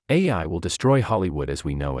AI will destroy Hollywood as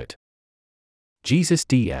we know it. Jesus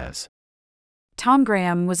Diaz. Tom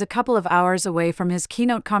Graham was a couple of hours away from his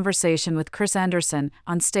keynote conversation with Chris Anderson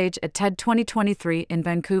on stage at TED 2023 in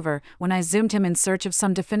Vancouver when I Zoomed him in search of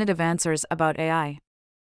some definitive answers about AI.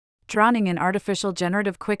 Drowning in artificial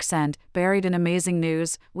generative quicksand, buried in amazing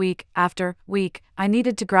news, week after week, I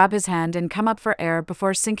needed to grab his hand and come up for air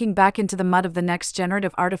before sinking back into the mud of the next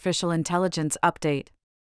generative artificial intelligence update.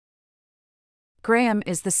 Graham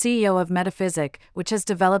is the CEO of Metaphysic, which has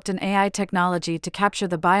developed an AI technology to capture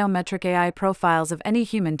the biometric AI profiles of any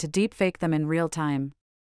human to deepfake them in real time.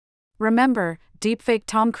 Remember, deepfake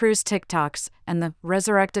Tom Cruise TikToks and the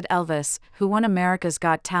resurrected Elvis, who won America's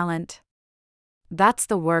Got Talent? That's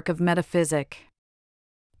the work of Metaphysic.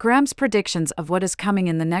 Graham's predictions of what is coming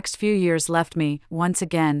in the next few years left me, once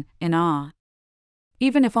again, in awe.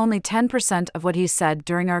 Even if only 10% of what he said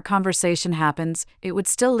during our conversation happens, it would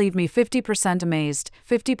still leave me 50% amazed,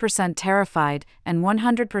 50% terrified, and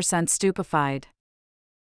 100% stupefied.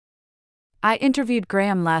 I interviewed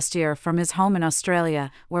Graham last year from his home in Australia,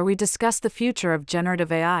 where we discussed the future of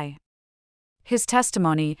generative AI. His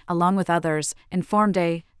testimony, along with others, informed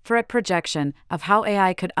a threat projection of how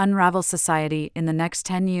AI could unravel society in the next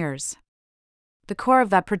 10 years. The core of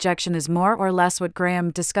that projection is more or less what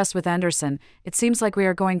Graham discussed with Anderson. It seems like we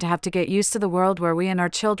are going to have to get used to the world where we and our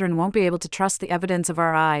children won't be able to trust the evidence of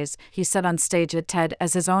our eyes, he said on stage at TED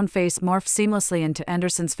as his own face morphed seamlessly into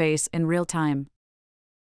Anderson's face in real time.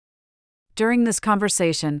 During this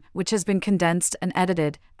conversation, which has been condensed and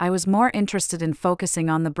edited, I was more interested in focusing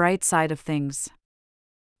on the bright side of things.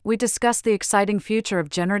 We discussed the exciting future of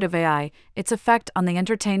generative AI, its effect on the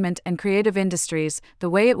entertainment and creative industries, the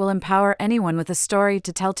way it will empower anyone with a story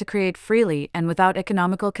to tell to create freely and without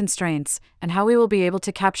economical constraints, and how we will be able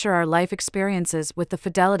to capture our life experiences with the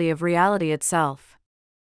fidelity of reality itself.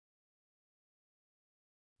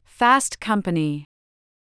 Fast Company.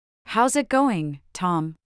 How's it going,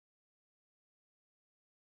 Tom?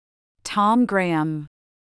 Tom Graham.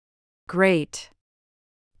 Great.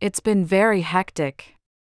 It's been very hectic.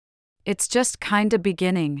 It's just kinda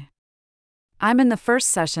beginning. I'm in the first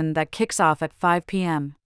session that kicks off at 5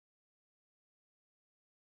 p.m.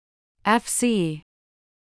 FC.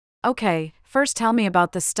 Okay, first tell me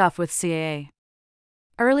about the stuff with CAA.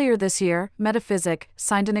 Earlier this year, Metaphysic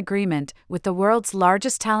signed an agreement with the world's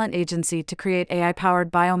largest talent agency to create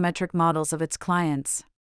AI-powered biometric models of its clients.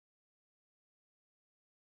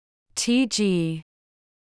 TG.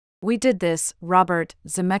 We did this Robert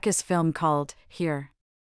Zemeckis film called Here.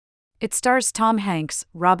 It stars Tom Hanks,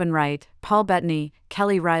 Robin Wright, Paul Bettany,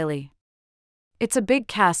 Kelly Riley. It's a big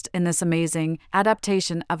cast in this amazing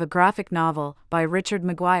adaptation of a graphic novel by Richard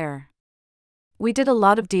Maguire. We did a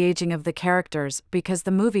lot of de-aging of the characters because the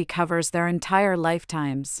movie covers their entire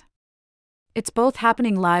lifetimes. It's both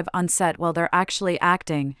happening live on set while they're actually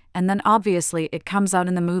acting, and then obviously it comes out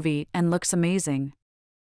in the movie and looks amazing.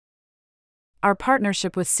 Our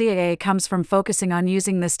partnership with CAA comes from focusing on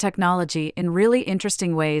using this technology in really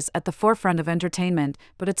interesting ways at the forefront of entertainment,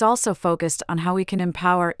 but it's also focused on how we can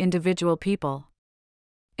empower individual people.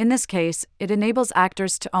 In this case, it enables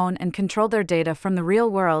actors to own and control their data from the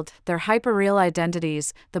real world, their hyper-real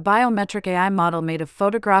identities, the biometric AI model made of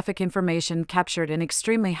photographic information captured in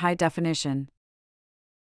extremely high definition.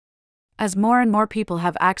 As more and more people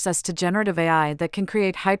have access to generative AI that can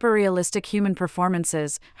create hyper-realistic human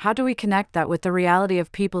performances, how do we connect that with the reality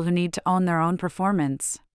of people who need to own their own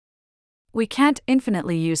performance? We can't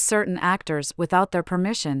infinitely use certain actors without their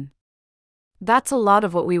permission. That's a lot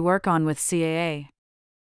of what we work on with CAA.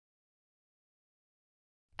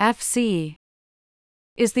 FC.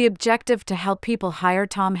 Is the objective to help people hire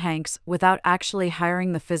Tom Hanks without actually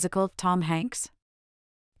hiring the physical Tom Hanks?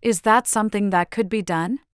 Is that something that could be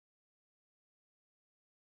done?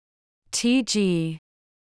 TG.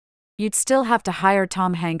 You'd still have to hire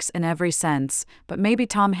Tom Hanks in every sense, but maybe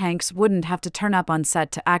Tom Hanks wouldn't have to turn up on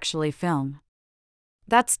set to actually film.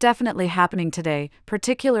 That's definitely happening today,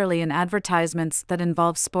 particularly in advertisements that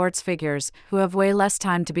involve sports figures who have way less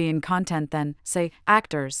time to be in content than, say,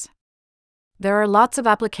 actors. There are lots of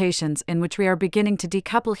applications in which we are beginning to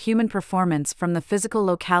decouple human performance from the physical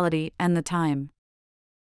locality and the time.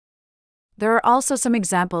 There are also some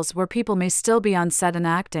examples where people may still be on set and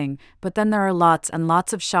acting, but then there are lots and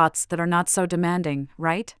lots of shots that are not so demanding,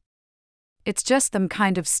 right? It's just them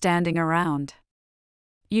kind of standing around.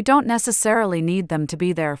 You don't necessarily need them to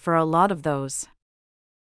be there for a lot of those.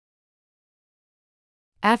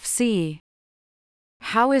 FC.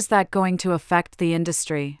 How is that going to affect the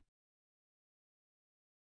industry?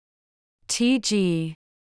 TG.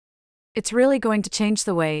 It's really going to change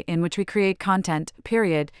the way in which we create content,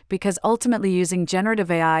 period, because ultimately using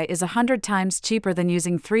generative AI is 100 times cheaper than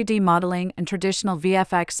using 3D modeling and traditional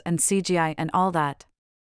VFX and CGI and all that.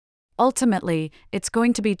 Ultimately, it's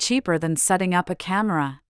going to be cheaper than setting up a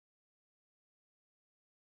camera.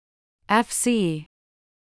 FC.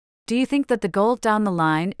 Do you think that the goal down the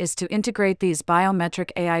line is to integrate these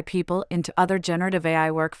biometric AI people into other generative AI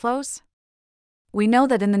workflows? We know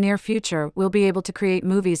that in the near future we'll be able to create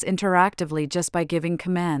movies interactively just by giving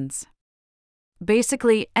commands.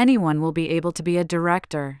 Basically, anyone will be able to be a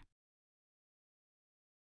director.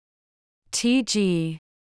 TG.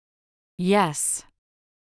 Yes.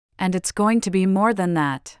 And it's going to be more than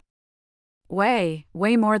that. Way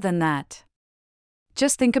more than that.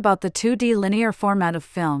 Just think about the 2D linear format of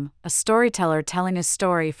film, a storyteller telling a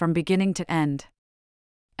story from beginning to end.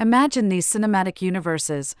 Imagine these cinematic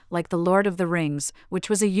universes, like The Lord of the Rings, which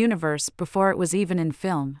was a universe before it was even in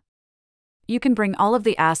film. You can bring all of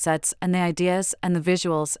the assets and the ideas and the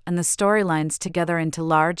visuals and the storylines together into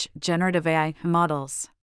large, generative AI models.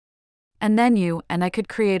 And then you and I could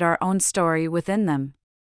create our own story within them.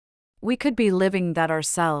 We could be living that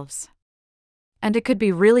ourselves. And it could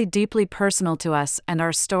be really deeply personal to us and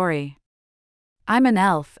our story. I'm an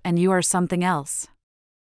elf and you are something else.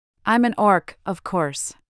 I'm an orc, of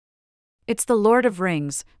course. It's the Lord of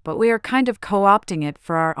Rings, but we are kind of co-opting it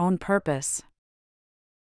for our own purpose.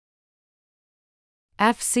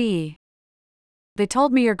 FC. They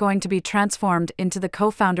told me you're going to be transformed into the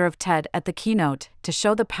co-founder of TED at the keynote to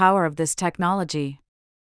show the power of this technology.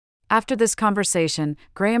 After this conversation,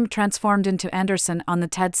 Graham transformed into Anderson on the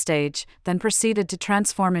TED stage, then proceeded to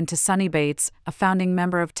transform into Sonny Bates, a founding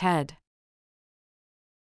member of TED.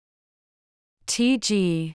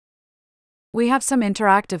 TG. We have some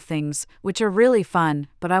interactive things, which are really fun,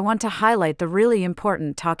 but I want to highlight the really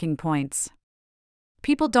important talking points.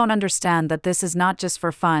 People don't understand that this is not just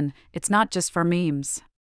for fun, it's not just for memes.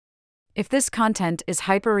 If this content is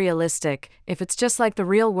hyper-realistic, if it's just like the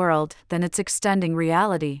real world, then it's extending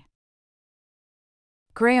reality.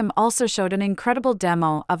 Graham also showed an incredible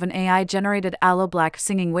demo of an AI-generated Aloe Blacc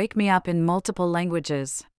singing Wake Me Up in multiple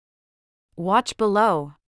languages. Watch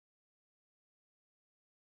below.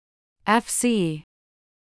 FC.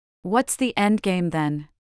 What's the endgame then?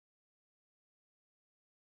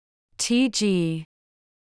 TG.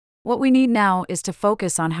 What we need now is to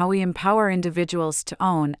focus on how we empower individuals to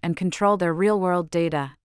own and control their real-world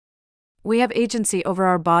data. We have agency over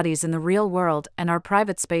our bodies in the real world and our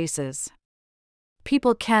private spaces.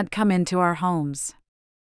 People can't come into our homes.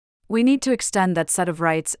 We need to extend that set of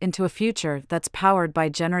rights into a future that's powered by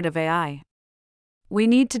generative AI. We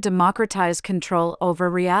need to democratize control over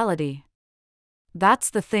reality. That's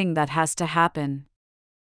the thing that has to happen.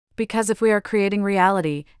 Because if we are creating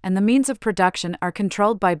reality, and the means of production are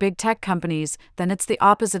controlled by big tech companies, then it's the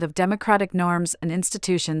opposite of democratic norms and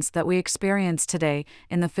institutions that we experience today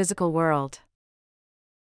in the physical world.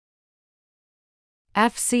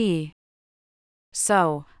 FC.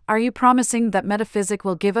 So, are you promising that Metaphysic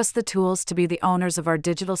will give us the tools to be the owners of our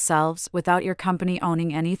digital selves without your company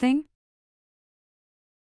owning anything?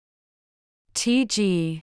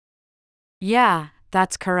 TG. Yeah,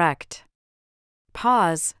 that's correct.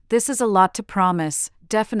 Pause. This is a lot to promise,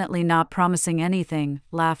 definitely not promising anything,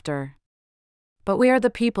 laughter. But we are the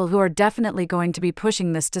people who are definitely going to be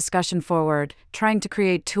pushing this discussion forward, trying to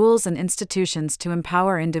create tools and institutions to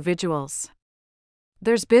empower individuals.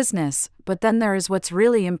 There's business, but then there is what's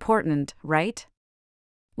really important, right?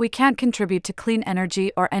 We can't contribute to clean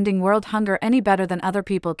energy or ending world hunger any better than other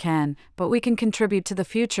people can, but we can contribute to the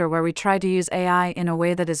future where we try to use AI in a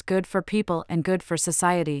way that is good for people and good for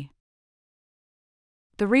society.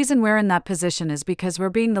 The reason we're in that position is because we're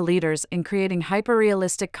being the leaders in creating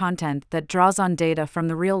hyper-realistic content that draws on data from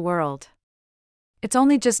the real world. It's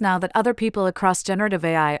only just now that other people across generative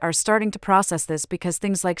AI are starting to process this because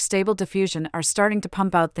things like Stable Diffusion are starting to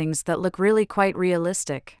pump out things that look really quite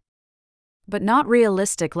realistic. But not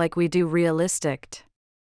realistic like we do realistic.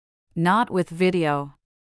 Not with video.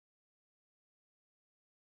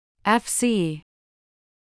 FC.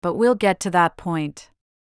 But we'll get to that point.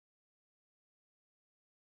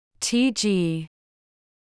 TG.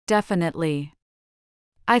 Definitely.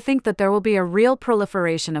 I think that there will be a real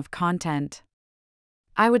proliferation of content.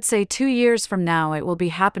 I would say 2 years from now it will be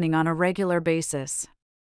happening on a regular basis.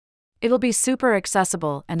 It'll be super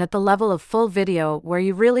accessible and at the level of full video where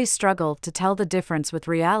you really struggle to tell the difference with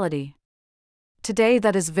reality. Today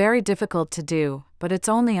that is very difficult to do, but it's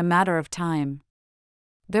only a matter of time.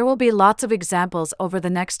 There will be lots of examples over the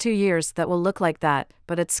next 2 years that will look like that,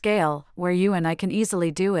 but at scale, where you and I can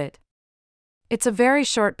easily do it. It's a very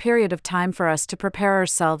short period of time for us to prepare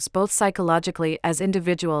ourselves both psychologically as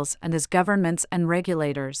individuals and as governments and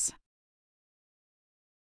regulators.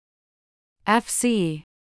 FC.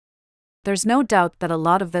 There's no doubt that a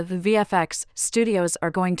lot of the VFX studios are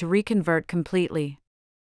going to reconvert completely.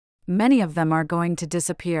 Many of them are going to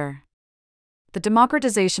disappear. The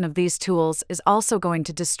democratization of these tools is also going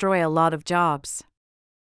to destroy a lot of jobs.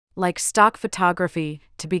 Like stock photography,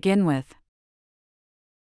 to begin with.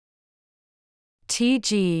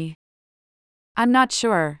 TG. I'm not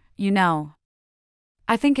sure,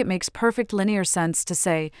 I think it makes perfect linear sense to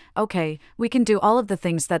say, okay, we can do all of the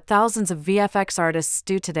things that thousands of VFX artists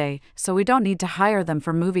do today, so we don't need to hire them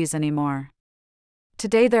for movies anymore.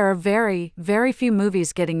 Today there are very, very few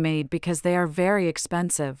movies getting made because they are very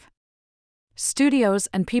expensive. Studios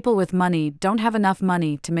and people with money don't have enough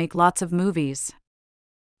money to make lots of movies.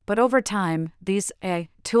 But over time, these AI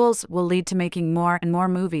tools will lead to making more and more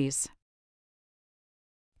movies.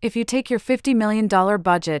 If you take your $50 million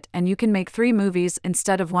budget and you can make 3 movies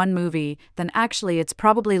instead of 1 movie, then actually it's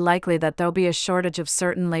probably likely that there'll be a shortage of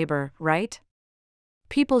certain labor, right?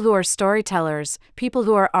 People who are storytellers, people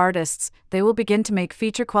who are artists, they will begin to make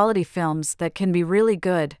feature-quality films that can be really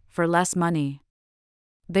good, for less money.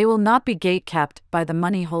 They will not be gatekept by the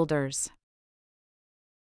money holders.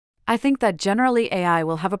 I think that generally AI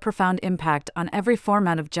will have a profound impact on every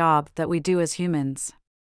format of job that we do as humans.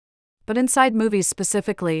 But inside movies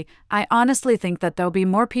specifically, I honestly think that there'll be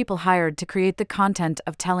more people hired to create the content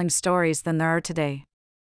of telling stories than there are today.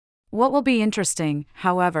 What will be interesting,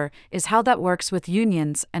 however, is how that works with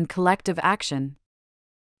unions and collective action.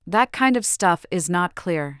 That kind of stuff is not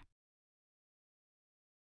clear.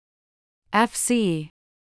 FC.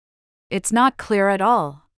 It's not clear at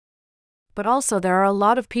all. But also there are a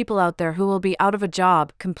lot of people out there who will be out of a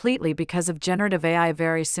job completely because of generative AI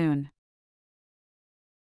very soon.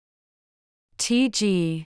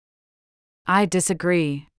 TG. I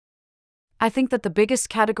disagree. I think that the biggest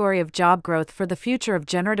category of job growth for the future of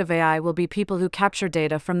generative AI will be people who capture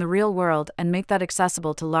data from the real world and make that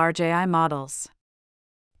accessible to large AI models.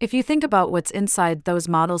 If you think about what's inside those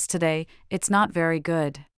models today, it's not very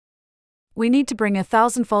good. We need to bring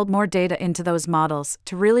 1,000-fold more data into those models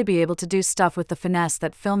to really be able to do stuff with the finesse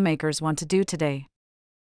that filmmakers want to do today.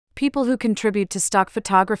 People who contribute to stock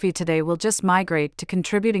photography today will just migrate to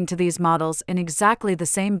contributing to these models in exactly the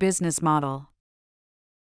same business model.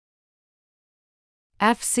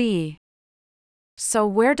 FC. So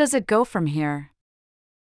where does it go from here?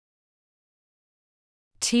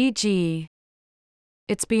 TG.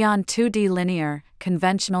 It's beyond 2D linear,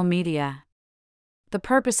 conventional media. The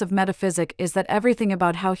purpose of metaphysics is that everything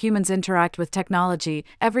about how humans interact with technology,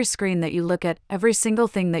 every screen that you look at, every single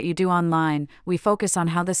thing that you do online, we focus on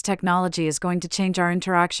how this technology is going to change our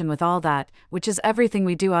interaction with all that, which is everything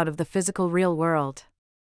we do out of the physical real world.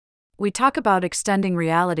 We talk about extending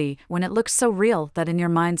reality when it looks so real that in your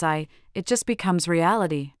mind's eye, it just becomes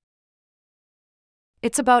reality.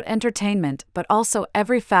 It's about entertainment, but also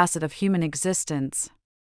every facet of human existence.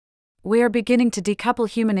 We are beginning to decouple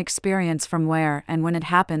human experience from where and when it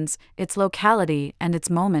happens, its locality and its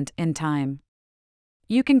moment in time.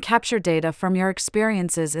 You can capture data from your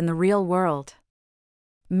experiences in the real world.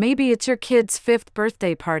 Maybe it's your kid's 5th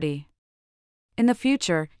birthday party. In the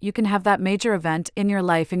future, you can have that major event in your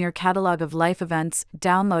life in your catalog of life events,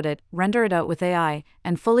 download it, render it out with AI,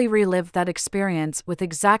 and fully relive that experience with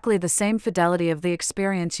exactly the same fidelity of the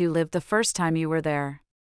experience you lived the first time you were there.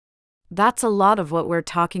 That's a lot of what we're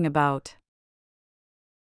talking about.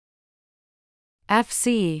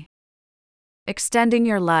 FC. Extending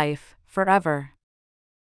your life, forever.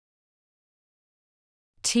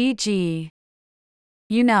 TG.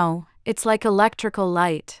 It's like electrical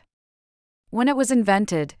light. When it was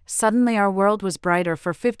invented, suddenly our world was brighter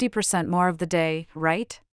for 50% more of the day,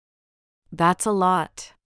 right? That's a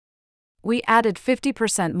lot. We added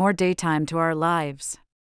 50% more daytime to our lives.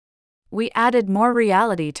 We added more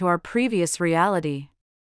reality to our previous reality.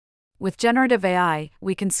 With generative AI,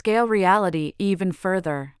 we can scale reality even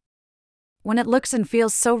further. When it looks and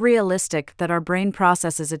feels so realistic that our brain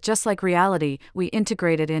processes it just like reality, we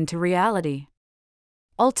integrate it into reality.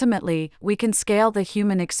 Ultimately, we can scale the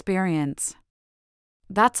human experience.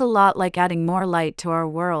 That's a lot like adding more light to our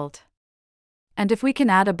world. And if we can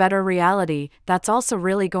add a better reality, that's also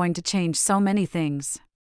really going to change so many things.